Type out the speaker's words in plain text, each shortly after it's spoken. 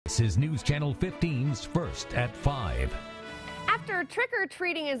This is News Channel 15's First at 5. After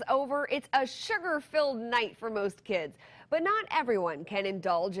trick-or-treating is over, it's a sugar-filled night for most kids. But not everyone can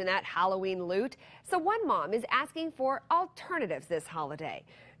indulge in that Halloween loot. So one mom is asking for alternatives this holiday.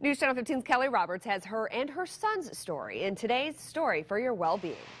 News Channel 15's Kelly Roberts has her and her son's story in today's Story for Your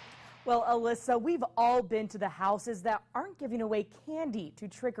Well-Being. Well, Alyssa, we've all been to the houses that aren't giving away candy to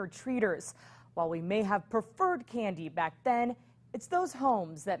trick-or-treaters. While we may have preferred candy back then, it's those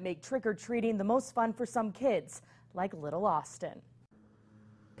homes that make trick-or-treating the most fun for some kids, like little Austin.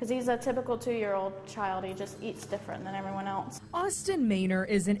 Because he's a typical 2-year-old child. He just eats different than everyone else. Austin Maynor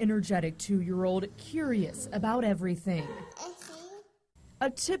is an energetic 2-year-old curious about everything. A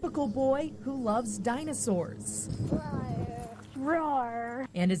typical boy who loves dinosaurs. Roar.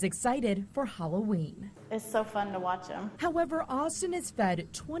 And is excited for Halloween. It's so fun to watch him. However, Austin is fed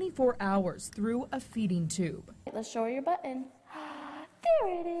 24 hours through a feeding tube. Let's show her your button. There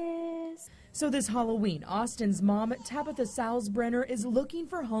it is. So this Halloween, Austin's mom, Tabitha Salzbrenner, is looking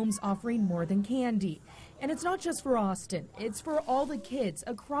for homes offering more than candy. And it's not just for Austin, it's for all the kids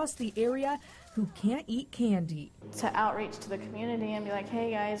across the area who can't eat candy. To outreach to the community and be like,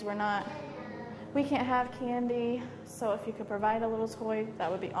 hey guys, we can't have candy, so if you could provide a little toy, that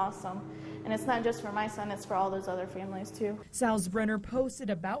would be awesome. And it's not just for my son, it's for all those other families too. Salzbrenner posted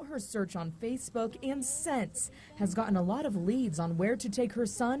about her search on Facebook and since has gotten a lot of leads on where to take her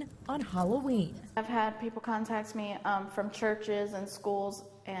son on Halloween. I've had people contact me from churches and schools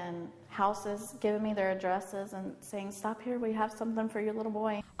and houses giving me their addresses and saying, stop here, we have something for your little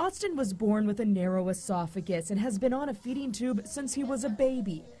boy. Austin was born with a narrow esophagus and has been on a feeding tube since he was a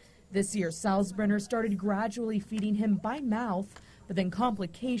baby. This year, Salzbrenner started gradually feeding him by mouth, but then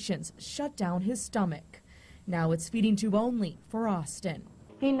complications shut down his stomach. Now it's feeding tube only for Austin.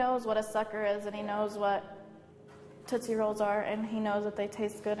 He knows what a sucker is, and he knows what Tootsie Rolls are, and he knows that they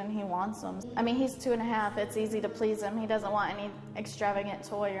taste good, and he wants them. I mean, he's 2.5. It's easy to please him. He doesn't want any extravagant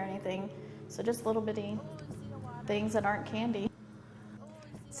toy or anything, so just little bitty things that aren't candy.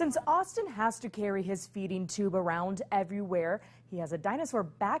 Since Austin has to carry his feeding tube around everywhere, he has a dinosaur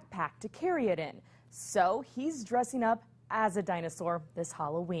backpack to carry it in. So he's dressing up as a dinosaur this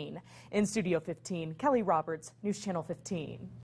Halloween. In Studio 15, Kelly Roberts, News Channel 15.